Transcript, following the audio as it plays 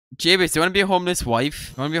Jabez, do you want to be a homeless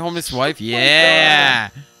wife? You want to be a homeless wife? Yeah.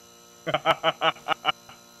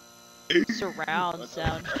 Surround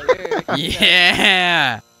sound weird.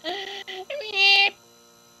 Yeah.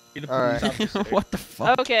 Alright. What the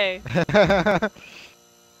fuck? Okay.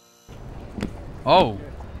 Oh.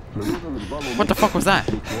 What the fuck was that?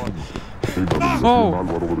 Oh.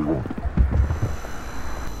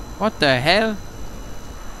 What the hell?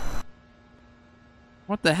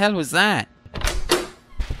 What the hell was that?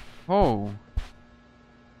 Oh.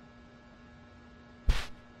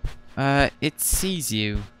 It sees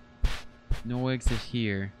you. No exit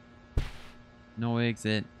here. No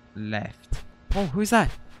exit left. Oh, who's that?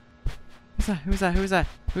 Who's that? Who's that? Who's that?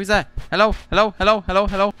 Who's that? Hello? Hello? Hello? Hello?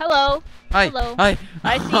 Hello? Hello. Hi. Hello. Hi.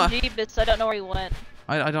 I see Jeebus. I don't know where he went.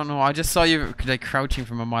 I don't know. I just saw you like crouching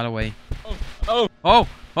from a mile away. Oh. Oh. Oh.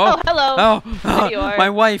 Oh, hello. Oh. There you are. My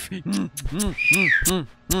wife.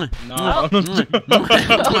 No.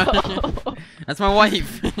 That's my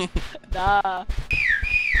wife. Nah.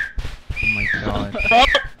 Oh my god.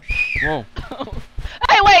 Whoa.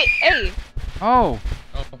 Hey, wait. Hey. Oh.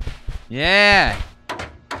 Oh. Yeah.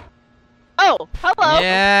 Oh, hello.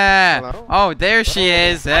 Yeah. Hello? Oh, there she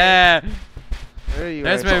is. Yeah. There you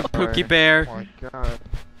There's guys my are. Pookie Bear. Oh my god.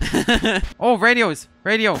 Oh, radios.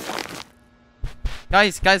 Radio.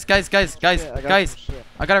 Guys. Yeah, I got Guys. some shit.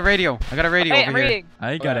 I got a radio. I got a radio Hey, over I'm here. reading.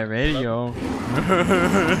 I got a radio.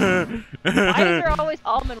 Why is there always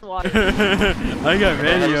almond water? I got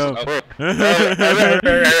radio.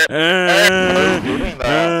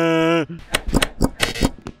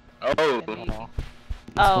 Oh.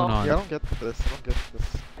 Oh. on? Yeah, I don't get this. I don't get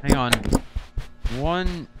this. Hang on.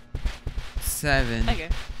 1 7 Okay.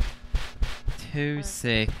 2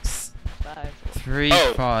 6 5. 3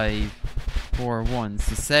 Oh. 5 4 1.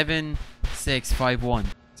 So 7 6 5 1.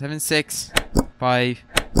 7 6 5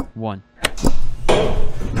 1.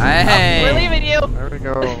 Hey! We're leaving you. There we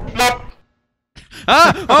go.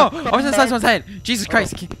 Ah! Oh! I was inside someone's head. Jesus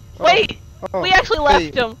Christ! Wait. Oh, We actually left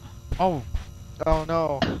hey. him. Oh, Oh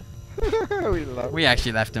no. We love we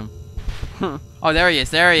actually left him. Oh, there he is.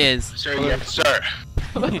 There he is. Sir, yes, sir.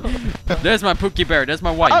 There's my Pookie Bear. There's my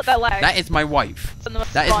wife. Oh, that lagged. That is my wife. Someone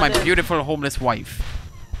That is my spawned in. beautiful homeless wife.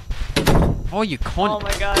 Oh, you Oh cunt.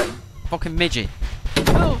 my god. Fucking midget.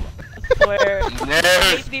 Boom. I swear. Yes.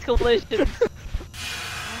 Hate these collisions.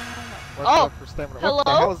 Watch Oh, out for stamina. hello? What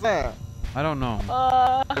the hell is that? I don't know.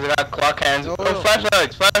 Look at that clock hands. Oh. Oh,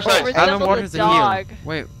 flashlights, flashlights. Where's Alan Resemble waters the the heel. dog.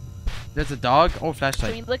 Wait, there's a dog? Oh, I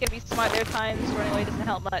flashlight. mean, look at me smart. There are times running away doesn't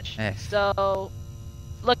help much. Eh. So,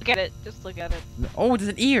 look at it. Just look at it. Oh, there's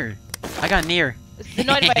an ear. I got an ear. It's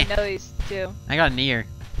annoying by noise too. I got an ear.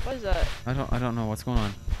 What is that? I don't know what's going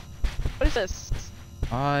on. What is this?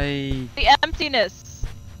 I The emptiness.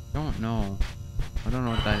 don't know. I don't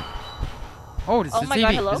know what that is. Oh, there's Oh a my TV.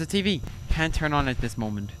 God, hello? There's a TV. Can't turn on at this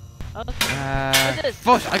moment. Okay. What's this?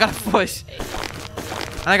 Foot. I got a foot.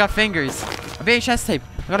 And I got fingers. A VHS tape.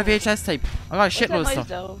 I got a VHS tape. I got a What's that shitload of noise, stuff.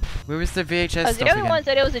 though? Where was the VHS The stuff other again? one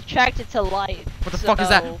said it was attracted to light. What the fuck is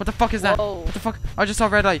that? What the fuck is that? Whoa. What the fuck? I just saw a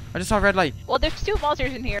red light. I just saw a red light. Well, there's two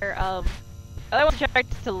monsters in here. The other one's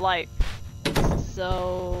attracted to light.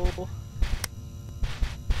 So.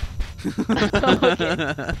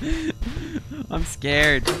 I'm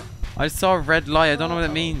scared. I saw a red light. I don't know what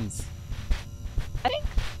it means. I think.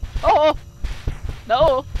 Oh.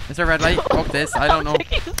 No. Is there a red light? Fuck this. I don't know. I'm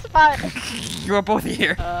taking the spot. You are both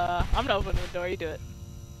here. I'm gonna open the door. You do it.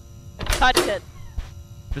 Touch it.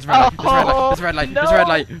 There's a red light. There's a red light. There's a red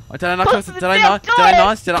light. There's a red light. Oh, did I not close it? Did I not? Did I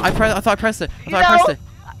not? Did I? I thought I pressed it. I thought I pressed it.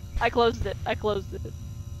 I closed it. I closed it.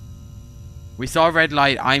 We saw a red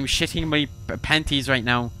light. I'm shitting my panties right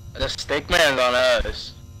now. The stick man's on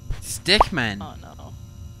us. Stickman. Oh no.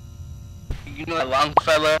 You know that long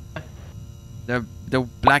fella? The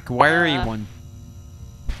black wiry one.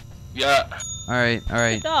 Yeah. Alright,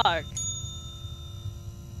 alright. Dog.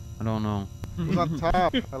 I don't know. Who's on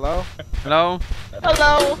top? Hello? Hello?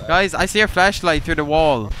 Hello. Guys, I see a flashlight through the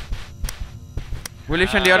wall. We're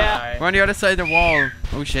literally on the other Yeah. we're on the other side of the wall.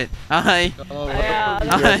 Oh shit. Hi. Oh, Yeah,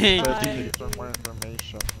 Hi. Need some more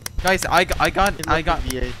information. Guys, I got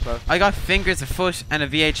VHS. I got fingers, a foot, and a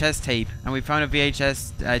VHS tape, and we found a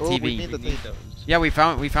VHS Oh, we TV. need the we need tape. those. Yeah, we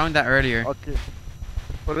found that earlier. Okay.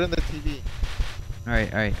 Put it in the TV.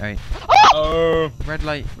 Alright, alright, alright. Oh. Red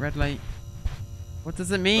light, red light. What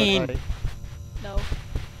does it Red mean? light. No.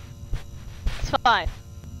 It's fine.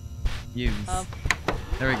 Use.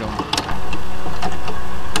 There we go.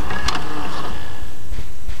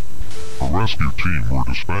 A rescue team were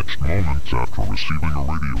dispatched moments after receiving a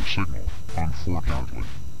radio signal. Unfortunately,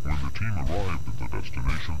 when the team arrived at the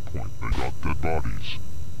destination point, they got dead bodies.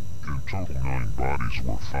 In total, 9 bodies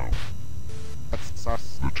were found. That's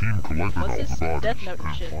sus. The team collected all What's the this bodies Death and Note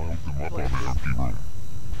piled shit? them up What on is an this? empty room.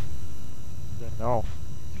 No.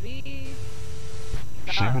 Three.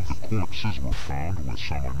 Some of the corpses were found with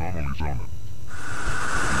some anomalies on it.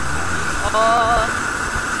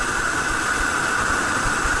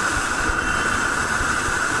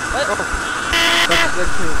 What?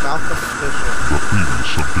 Subject to Malcolm Fisher. The previous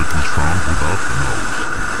subject was found without the nose.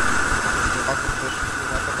 Malcolm Fisher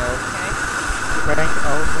without the nose. Okay. Frank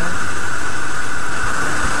Owen.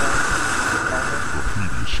 The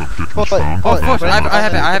previous subject was But- found but- Oh, without fuck! the I nose.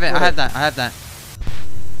 have it. I have that. I have that.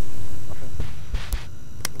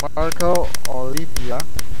 Marco Olivia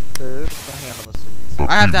is the hand of a suit. The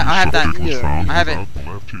I have that, I have that. previous subject was found I have it. without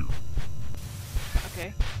the left ear.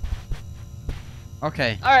 Okay.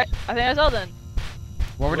 Okay. Alright, I think that's all then.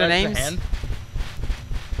 What were the names?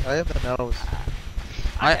 I have the nose.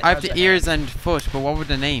 I have the ears and foot, but what were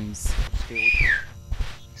the names?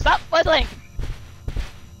 Stop whistling!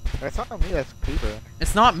 That's not me, that's Creeper.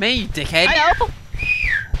 It's not me, dickhead. I know!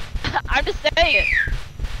 I'm just saying it.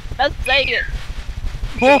 Just saying it.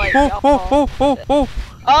 Oh, Like, oh, y'all oh, oh, oh, oh.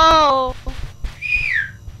 Oh!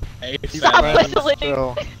 Hey, Stop Batman. whistling!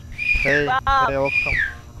 Still. Hey, Stop. they all come.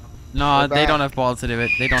 No, Go they back. don't have balls to do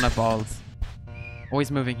it. They don't have balls. Oh,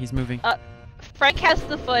 he's moving. He's moving. Frank has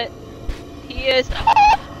the foot. He is.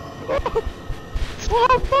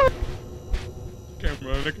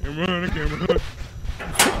 Camera.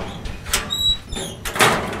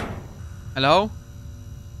 Hello?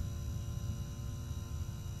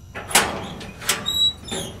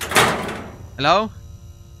 Hello?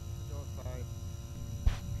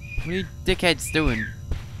 What are you dickheads doing?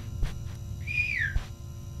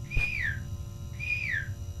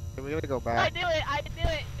 We gotta go I back. knew it! I knew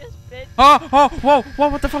it! This bitch. Oh, oh, whoa, whoa,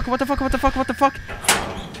 what the fuck, what the fuck, what the fuck, what the fuck?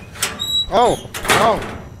 Oh! No!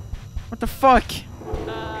 What the fuck?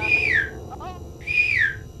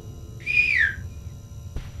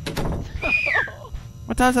 Oh.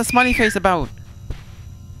 What the hell's that smiley face about?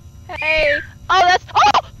 Hey! Oh, that's.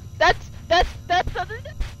 Oh! That's something.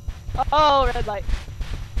 Oh, red light.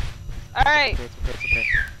 Alright, Okay, it's okay, it's okay.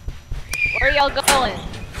 where are y'all going?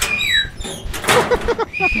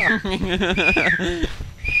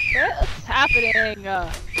 What's happening?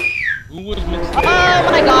 Who was mixed Oh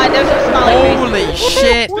my god, there's a smiley Holy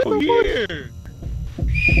shit! here?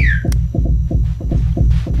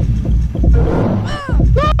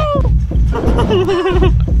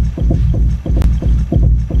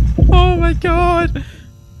 Oh my god!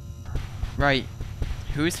 Right.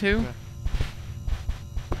 Who's who?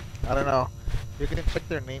 I don't know. You can check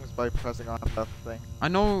their names by pressing on that thing. I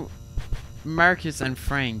know Marcus and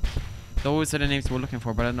Frank. Those are the names we're looking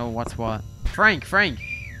for, but I don't know what's what. Frank!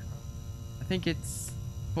 I think it's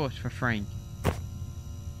foot for Frank.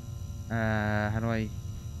 How do I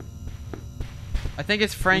think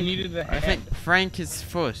it's Frank. needed the I think hand. Frank is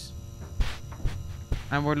foot.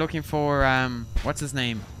 And we're looking for what's his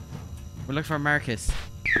name? We're looking for Marcus.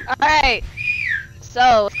 Alright.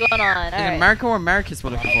 So, what's going on? Is it Alright. Marco or Marcus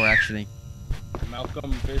we're looking for actually?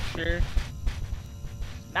 Malcolm Fisher.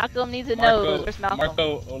 Malcolm needs a nose. Where's Malcolm?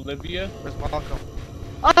 Marco Olivia. Where's Malcolm?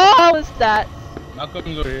 Oh, what's that?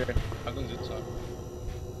 Malcolm's over here. Malcolm's inside.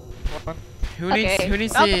 One? Who Okay.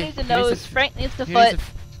 needs Malcolm the needs a nose. Frank needs the who foot. needs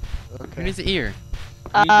who Okay. needs the ear?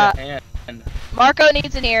 He needs a hand. Marco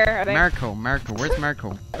needs an ear. I think. Marco, where's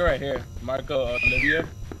Marco? Right here. Marco Olivia.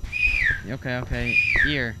 Okay,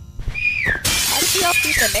 ear. How did you all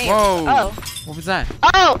see the name? Whoa! Oh. What was that?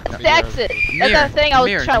 Oh, it's the exit. That's Mirror, that thing I was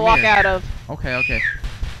mirror, trying to walk mirror. out of. Okay.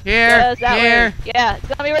 Yeah, Here, it's that here. way. Yeah, it's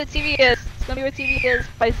gonna be where the TV is. It's gonna be where the TV is,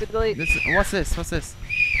 basically. What's this?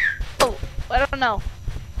 Oh, I don't know.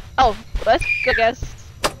 Oh, well, that's good, I guess.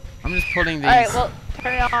 I'm just pulling these. Alright, well,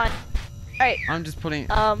 turn it on. Alright, I'm just pulling.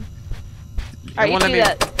 alright, you won't let do me-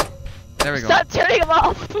 that. There we go. Stop turning them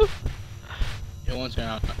off! It won't turn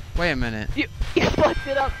on. Wait a minute. you fucked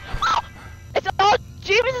it up. It's all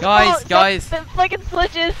James' Guys, fault. guys. Stop flicking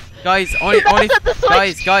switches. Guys, only You messed up the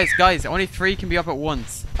switch. guys, only 3 can be up at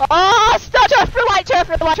once. Oh, stop! Turn off your light, turn off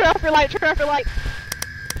your light, turn off your light, turn off your light.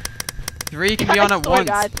 3 can be on I at swear once.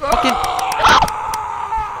 to God. Fucking.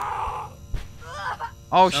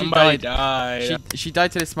 Oh, she Somebody died. died. She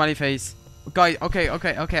died to the smiley face. Guys, okay.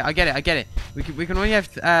 I get it. We can only have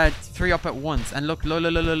 3 up at once. And look,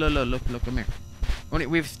 come here.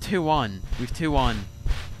 We have 2 on.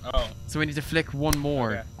 Oh. So we need to flick 1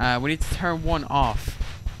 more. Okay. We need to turn 1 off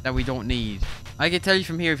that we don't need. I can tell you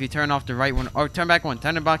from here if you turn off the right one or turn back one.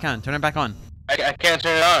 Turn it back on. I can't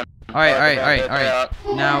turn it on. Alright.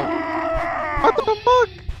 Now, What the fuck?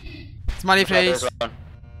 smiley face.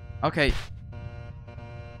 Okay.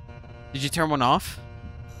 Did you turn one off?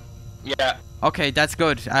 Yeah. Okay, that's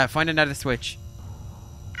good. Find another switch.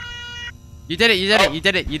 You did it, you did it, you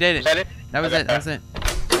did it, you did Is that it? That was Okay. it, that was it.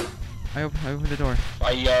 I opened the door.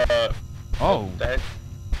 Oh. But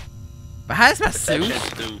hazmat That suit?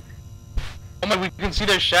 shit do. Oh my, we can see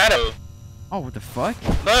their shadow. Oh, what the fuck?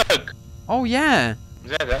 Look. Oh, yeah.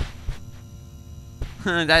 Is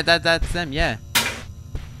that? That's them, yeah.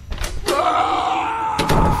 What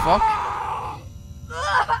the fuck?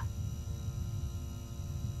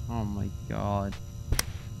 Oh my god.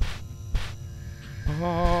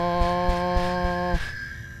 Oh.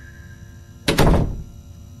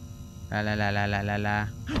 La la la la la la la.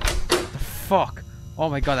 The fuck? Oh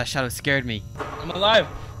my god, that shadow scared me. I'm alive.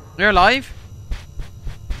 You're alive?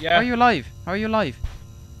 Yeah. How are you alive? How are you alive?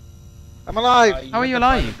 I'm alive. How are you have to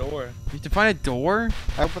find alive? the door. You have to find a door?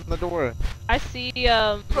 I opened the door. I see,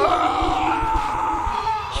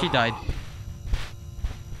 She died.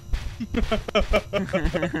 There's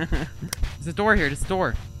a door here, there's a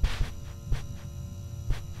door.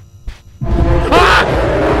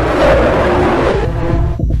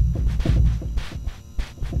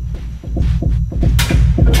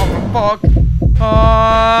 Oh, fuck.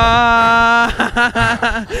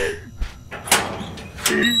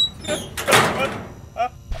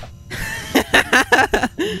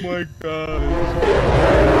 Oh my god.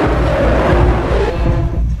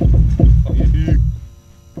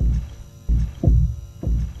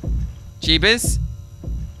 Jeebus?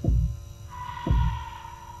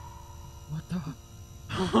 What the?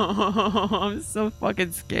 I'm so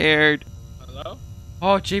fucking scared. Hello?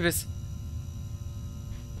 Oh, Jeebus.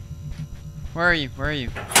 Where are you? Where are you?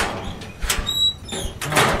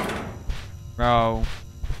 Oh. Bro,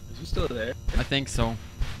 Is he still there? I think so.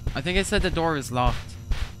 I think it said the door was locked.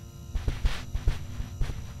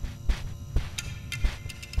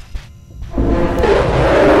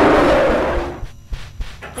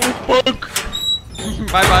 Fuck.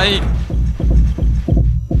 Bye bye.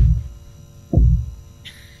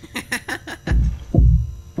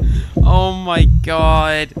 Oh my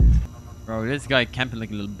god. Bro, this guy camping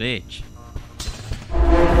like a little bitch.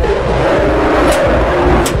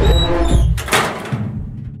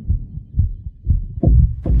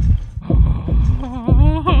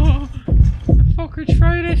 The fucker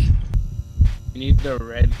tried it. We need the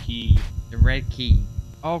red key. The red key.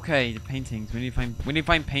 Okay, the paintings. We need to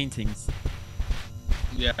find paintings.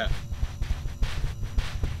 Yeah.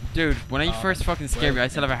 Dude, when I first fucking scared me, I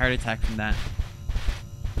still have a heart attack from that.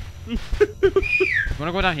 You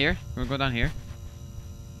wanna go down here? You wanna go down here?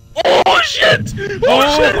 Oh shit!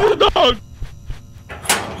 Oh shit! It's a dog!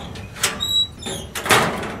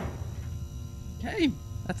 Okay.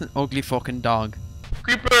 That's an ugly fucking dog.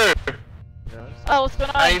 Creeper! oh, what's going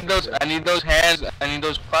on? I need those hands. I need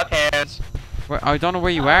those clock hands. Where, I don't know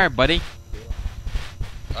where you are, buddy.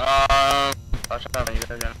 I'll try to you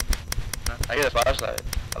guys. I get a flashlight.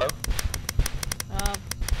 Hello? Oh,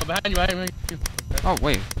 behind you. Oh,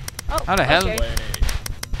 wait. Oh, How the hell? okay.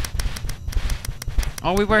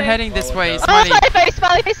 Oh, we were Okay. heading this Well, way. well, Oh, Smiley. smiley face,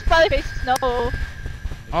 smiley face, smiley face. No.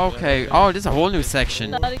 Okay. Oh, this is a whole new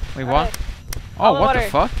section. Not Wait, what? Oh, All the what the water.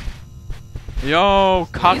 fuck? Yo,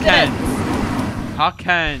 cock Use it. hands. Cock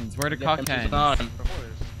hands. Where are the cock hands? On.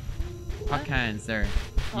 Cock hands. There.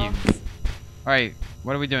 Oh. Use. Alright,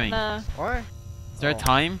 what are we doing? Nah. What? Is there a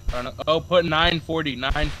time? I don't know. Oh, put 940.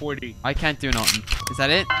 940. I can't do nothing. Is that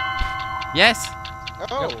it? Yes.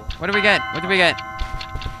 Oh. What do we get? What do we get?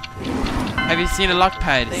 Have you seen a lock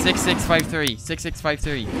pad? 6653.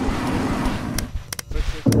 6653.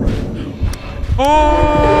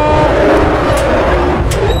 Oh!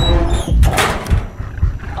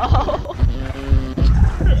 Oh.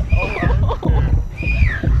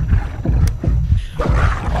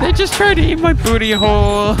 They just tried to eat my booty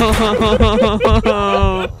hole.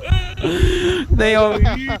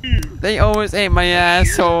 They always ate my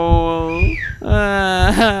asshole.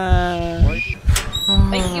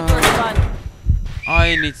 Thank you for the fun.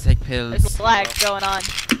 I need to take There's pills. a lag going on.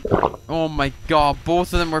 Oh my god,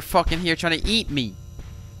 both of them were fucking here trying to eat me.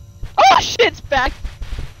 Oh shit, it's back.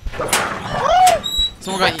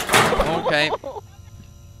 Someone got okay.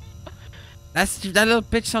 That little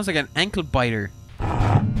bitch sounds like an ankle biter.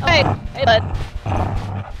 Hey, hey, bud.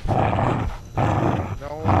 No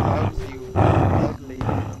one loves you. Ugly.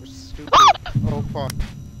 You're stupid. Oh fuck.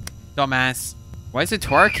 Dumbass. Why is it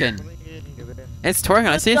twerking? It's twerking.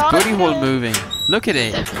 I see its booty hole moving. Look at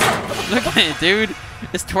it. Look at it, dude.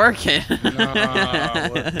 It's twerking. Nah,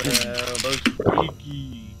 what the hell? Those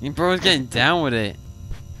freaky. And bro's getting down with it.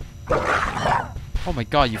 Oh my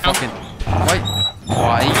god, you fucking... Why?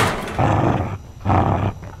 Why?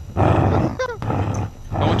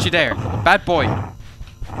 Don't Don't you dare. Bad boy.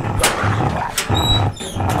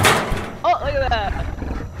 Oh, look at that.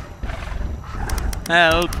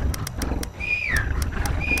 Help.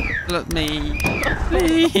 Let me.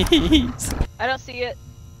 Please. I don't see it.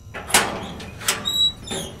 Look,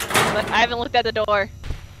 I haven't looked at the door.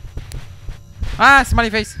 Ah, smiley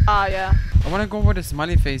face. Oh, yeah. I want to go where the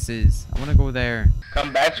smiley face is. I want to go there.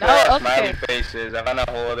 Come back to No, our okay. smiley faces. I found a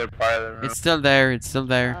whole other part of the room. It's still there. It's still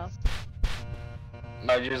there. Oh.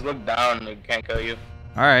 No, just look down. It can't kill you.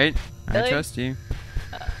 Alright. I Really? trust you.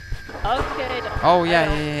 Okay. Oh, I yeah,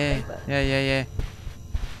 don't yeah. think that- Yeah.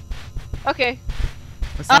 Okay.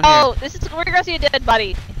 What's down Oh, here? this is we're gonna see a dead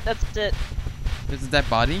body. That's it. This is that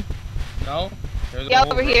body? No? There's a Yeah,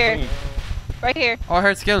 whole over here. room. Right here. Oh, I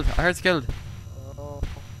heard skilled. I heard skilled. Oh,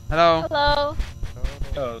 Hello. Hello.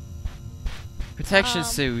 no. Oh, Protection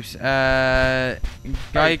suit.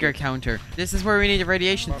 Geiger counter. This is where we need the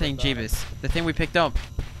radiation thing, Jeebus. The thing we picked up.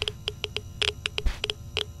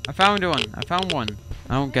 I found one. I found one.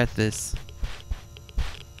 I don't get this.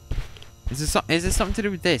 Is this something to do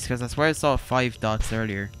with this? Because I swear I saw 5 dots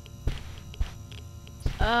earlier.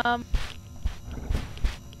 What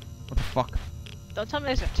the fuck? Don't tell me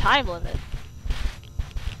there's a time limit.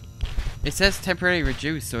 It says temporarily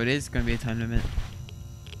reduced, so it is going to be a time limit.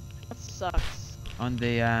 That sucks. On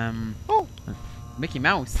the, Mickey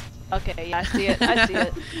Mouse. Okay, yeah, I see it. I see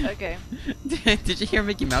it. Okay. Did you hear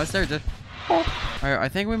Mickey Mouse there? Just... Alright, I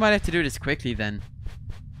think we might have to do this quickly then.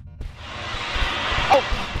 Oh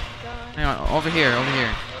god. Hang on, over here.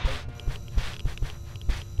 Okay,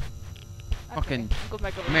 Fucking... go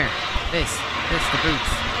back over Come here. This, the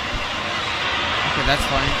boots. Okay, that's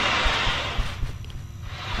fine.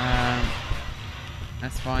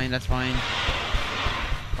 That's fine.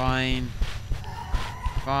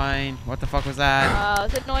 Fine. What the fuck was that?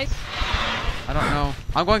 is it noise? I don't know.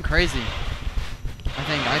 I'm going crazy. I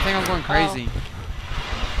think I'm going crazy.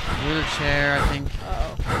 Wheelchair, I think.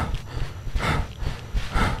 Uh-oh.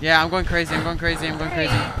 Yeah, I'm going crazy.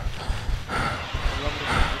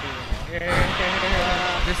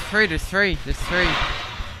 There's three.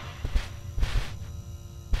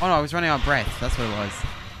 Oh no, I was running out of breath. That's what it was.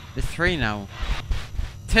 There's 3 now.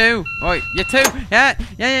 2. Wait, yeah, 2. Yeah.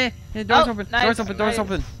 Doors open. Nice, Doors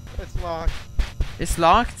open. It's locked. It's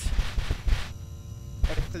locked.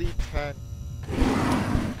 At 310.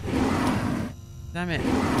 Damn it.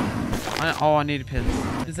 I need pills.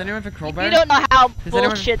 Does anyone have a crowbar? You don't know how Does anyone-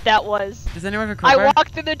 bullshit that was. Does anyone have a I crowbar?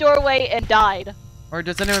 walked through the doorway and died. Or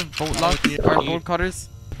does anyone have bolt locks or bolt cutters?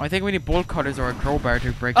 I think we need bolt cutters or a crowbar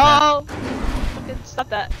to break that. Oh! Fucking stop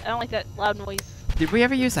that. I don't like that loud noise. Did we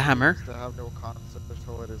ever use a hammer? To have no concept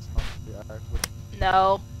until it is not the act with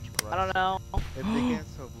No. I don't know. It begins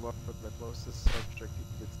to look for the closest subject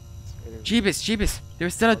it Jeebus.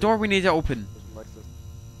 There's still a door we need to open.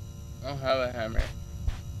 I don't have a hammer.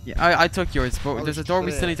 Yeah, I took yours, but Oh, there's a door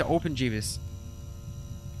we still shit. need to open, Jeebus.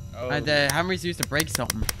 Oh, And the hammer is used to break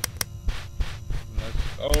something.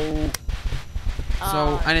 oh.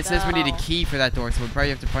 So, and it says we need a no. key for that door, so we'll probably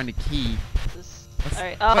have to find a key.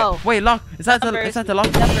 Alright, oh. Wait, lock! Is that Numbers, the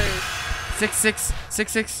lock? Numbers.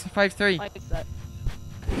 6653. What is that?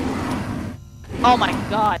 Oh my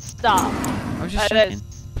god, stop. I was just There checking. is.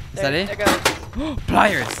 Is that it? There goes.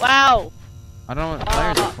 Pliers! Wow! I don't know what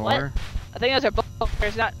pliers are for. what? I think those are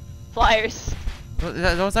pliers, not flyers.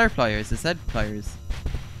 Those are pliers. It said pliers.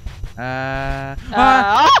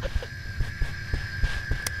 Ah!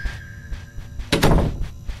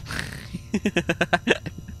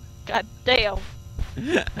 God damn.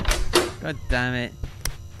 God damn it.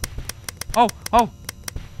 Oh! Oh.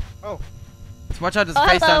 So watch out, there's a Oh,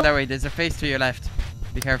 face down hello. that way. There's a face to your left.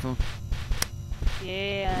 Be careful.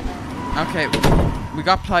 Yeah. Okay, we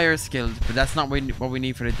got pliers skilled, but that's not what we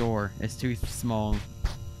need for the door. It's too small.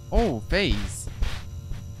 Oh, phase.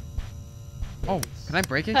 Oh, can I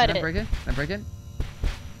break it? Cut Can I it. break it? Can I break it?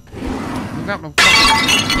 Look out, no.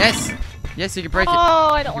 Yes! Yes, you can break it. Oh,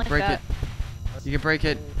 I don't You like can break that. it. You can break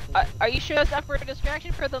it. Are you sure that's not for a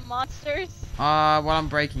distraction for the monsters? While I'm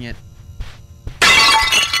breaking it.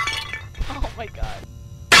 Oh my god.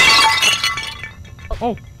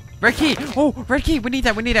 Oh! Red key! Oh! Red key! We need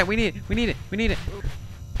that! We need it!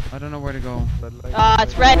 I don't know where to go.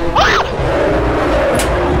 It's red.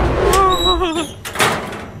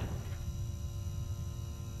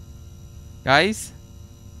 Guys?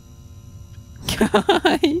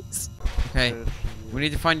 Guys? Okay, we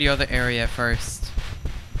need to find the other area first.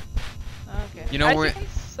 Okay. You know I where- see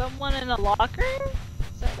someone in a locker?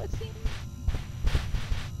 Is that what it seems?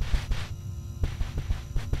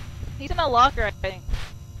 He's in a locker, I think.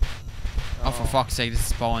 Oh, for fuck's sake, this is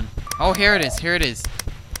spawn. Oh, here it is.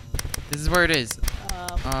 This is where it is.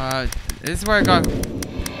 This is where I got.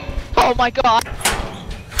 Oh my god!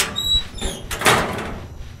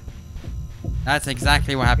 That's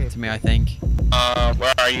exactly what happened to me, I think.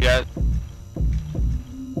 Where are you guys?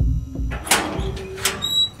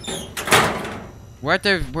 We're at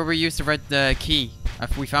where we used to read the key.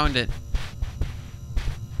 We found it.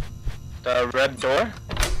 The red door?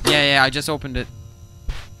 Yeah, I just opened it.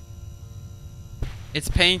 It's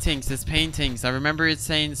paintings, it's paintings. I remember it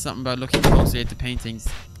saying something about looking closely at the paintings.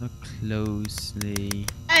 Look closely.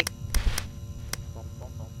 Hey.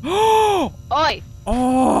 Oh! Oi!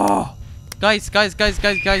 Oh! Guys. Are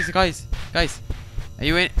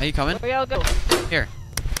you in? Are you coming? Where y'all go? Here.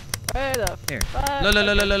 Where the Here. fuck?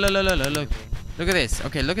 Look. Look at this.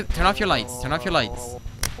 Okay, turn off your lights.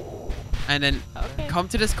 And then Okay. come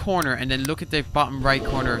to this corner and then look at the bottom right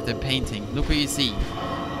corner of the painting. Look what you see.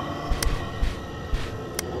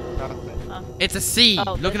 Nothing. It's a C.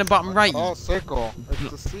 Oh, Look at the this- bottom right. Oh, circle.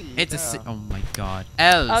 It's a C. It's a yeah. C. Oh my god.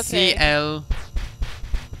 L. Okay. C L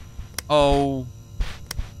O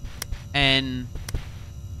N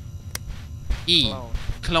E.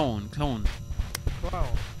 Clone. Clone.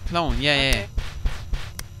 Clone. Yeah.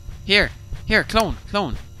 Here, clone.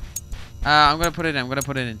 I'm gonna put it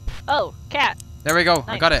in. Oh, cat. There we go.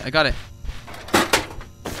 Nice. I got it.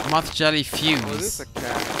 Moth jelly Oh, this fuse. is a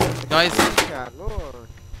cat. Guys, Cat, look.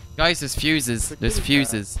 guys, there's fuses. It's a There's kitty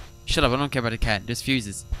fuses. Shut up, I don't care about the cat. There's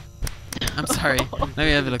fuses. I'm sorry. Let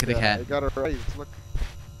me have a look at the cat. I got it right.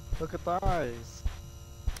 Look at the eyes.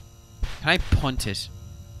 Can I punt it?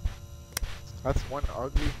 That's one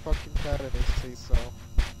ugly fucking cat, and they say so.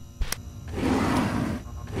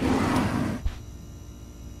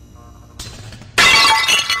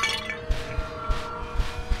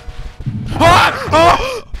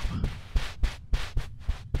 Oh!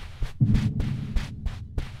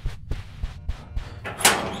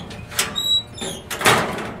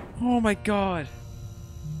 Oh my god.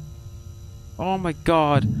 Oh my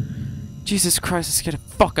god. Jesus Christ, it scared the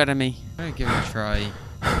fuck out of me. I'm gonna give it a try.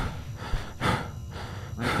 I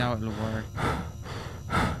doubt it'll work.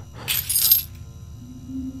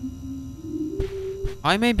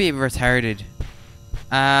 I may be retarded.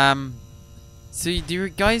 So do you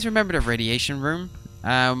guys remember the radiation room?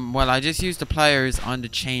 Well, I just used the pliers on the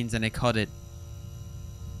chains and I cut it.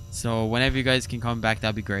 So whenever you guys can come back,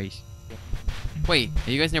 that'd be great. Wait,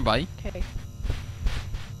 are you guys nearby? Okay.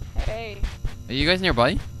 Hey. Are you guys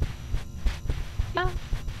nearby? No.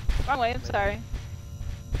 Wrong way, I'm sorry.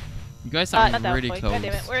 You guys sound not that really way. close. God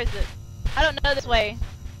damn it, where is it? I don't know this way.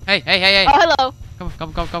 Hey! Oh, hello. Come.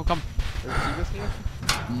 Is he just here?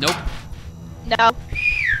 Nope. No.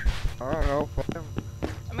 I don't know. Fuck him.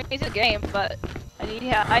 I mean, it's a game, but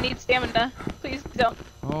I need stamina. Please don't.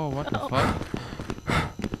 Oh, what the Oh. fuck?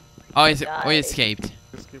 Oh, he Die. escaped.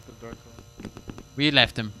 Just keep the dark one. We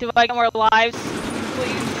left him. Do I get more lives,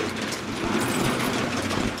 please?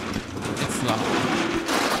 It's locked.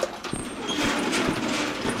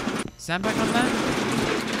 Stand back on that?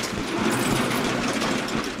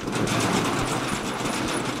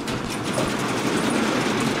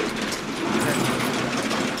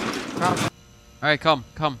 Alright, come.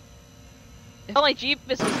 If only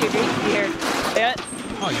Jeebus was here, he'd be here. Damn it.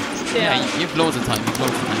 Oh, Yeah. yeah, you've loads of time. Come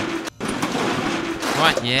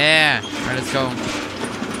on, yeah. Alright, let's go.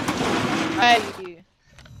 Hey.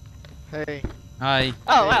 Hey. Hi.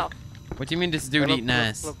 Oh, wow. What do you mean this dude Look, eating look,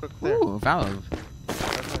 ass? look there. Ooh, Valve.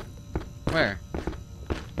 Right Where?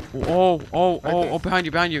 Oh, behind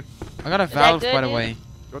you. I got a that valve, good, by the dude? way.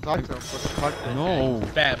 Go talk to him. Go talk to him. No.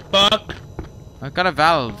 Fat fuck. I got a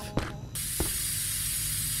valve.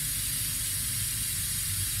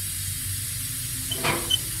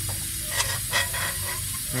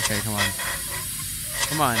 Okay, come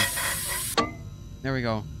on. There we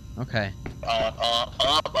go. Okay.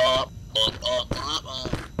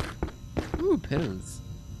 Ooh, pills.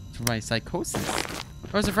 For my psychosis. Oh,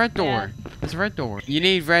 there's a red door. Yeah. There's a red door. You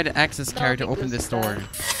need red access card to open this door.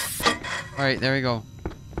 Alright, there we go.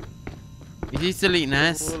 He's still eating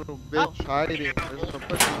There's ass. a little bitch hiding. There's a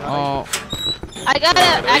pussy hiding. Oh. I got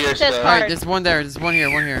an access Alright, card. there's one there. There's one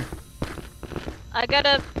here. I got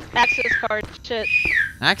a access card. Shit.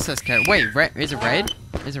 Access card. Wait, red? Is it red?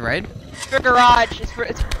 Is it red? For garage. It's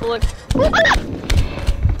full of.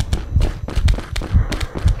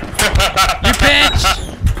 You bitch!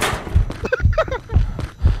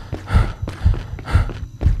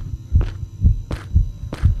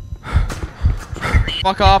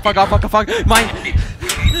 Fuck off. Mine.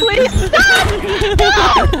 Please stop! No!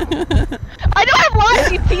 I don't have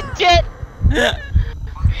lives, you piece of shit!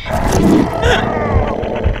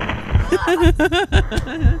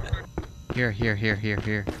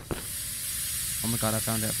 Here. Oh my god, I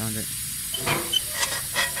found it, I found it.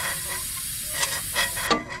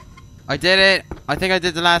 I did it! I think I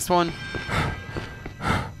did the last one.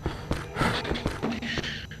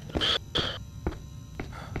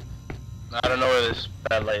 I don't know where this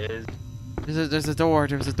bad light is. There's a door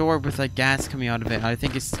with like gas coming out of it. I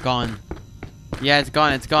think it's gone. Yeah, it's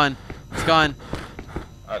gone, it's gone. It's gone.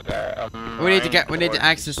 Okay, We need to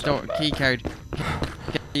access door key card.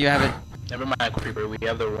 You have it. Never mind, Creeper, we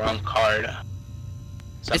have the wrong card.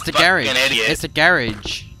 It's the garage. It's the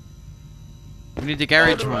garage. We need the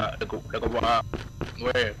garage one.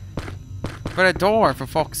 Where? For the door, for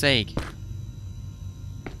fuck's sake.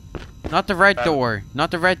 Not the red door.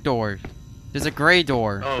 Not the red door. There's a grey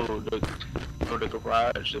door. Oh, the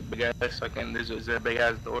garage. The big ass fucking. Is there a big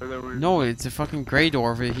ass door there? No, it's a fucking grey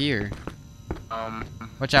door over here.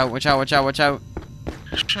 Watch out, watch out, watch out, watch out.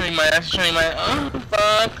 Shutting my ass, shutting my. Oh,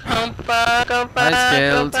 fuck, I'm fuck, I'm fuck. Nice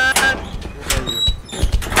build.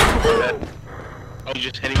 Oh, you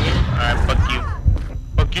just hitting me? Alright, fuck you.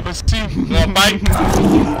 Fuck you, pussy. You wanna bite?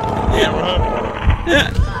 Yeah,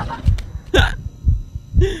 run.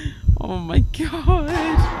 Oh my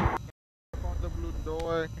god. The blue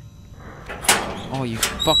door. Oh, you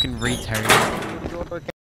fucking retard.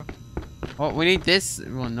 Oh, we need this.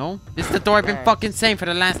 Well, no. This is the door I've been fucking saying for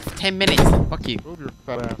the last 10 minutes. Fuck you. Move your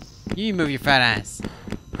fat ass. You move your fat ass.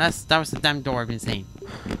 That was the damn door I've been saying.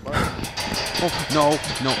 Oh,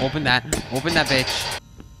 no, open that. Open that bitch.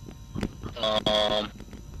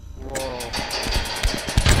 Whoa.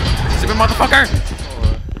 Stupid motherfucker!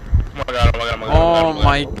 Oh my god, oh my god, oh my god. Oh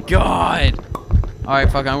my god. Alright,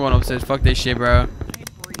 fuck, I'm going upstairs. Fuck this shit, bro.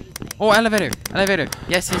 Oh, elevator. Elevator.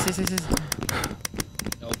 Yes.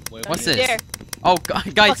 What's this? There. Oh,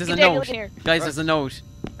 guys, there's a note. Here. Guys, there's a note.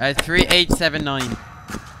 3879.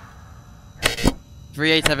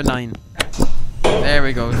 3879. There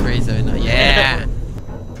we go, 3879. Yeah!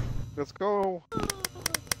 Let's go.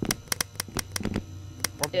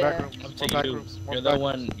 Yeah. Backrooms. Up to you. You're the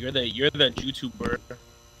one. You're the YouTuber.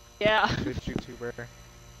 Yeah. Good YouTuber.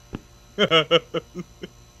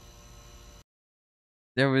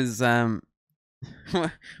 There was when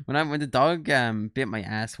the dog bit my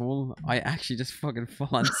asshole, I actually just fucking full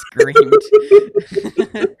on screamed.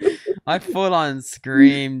 I full on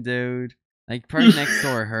screamed, dude. Like, person next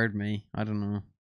door heard me. I don't know.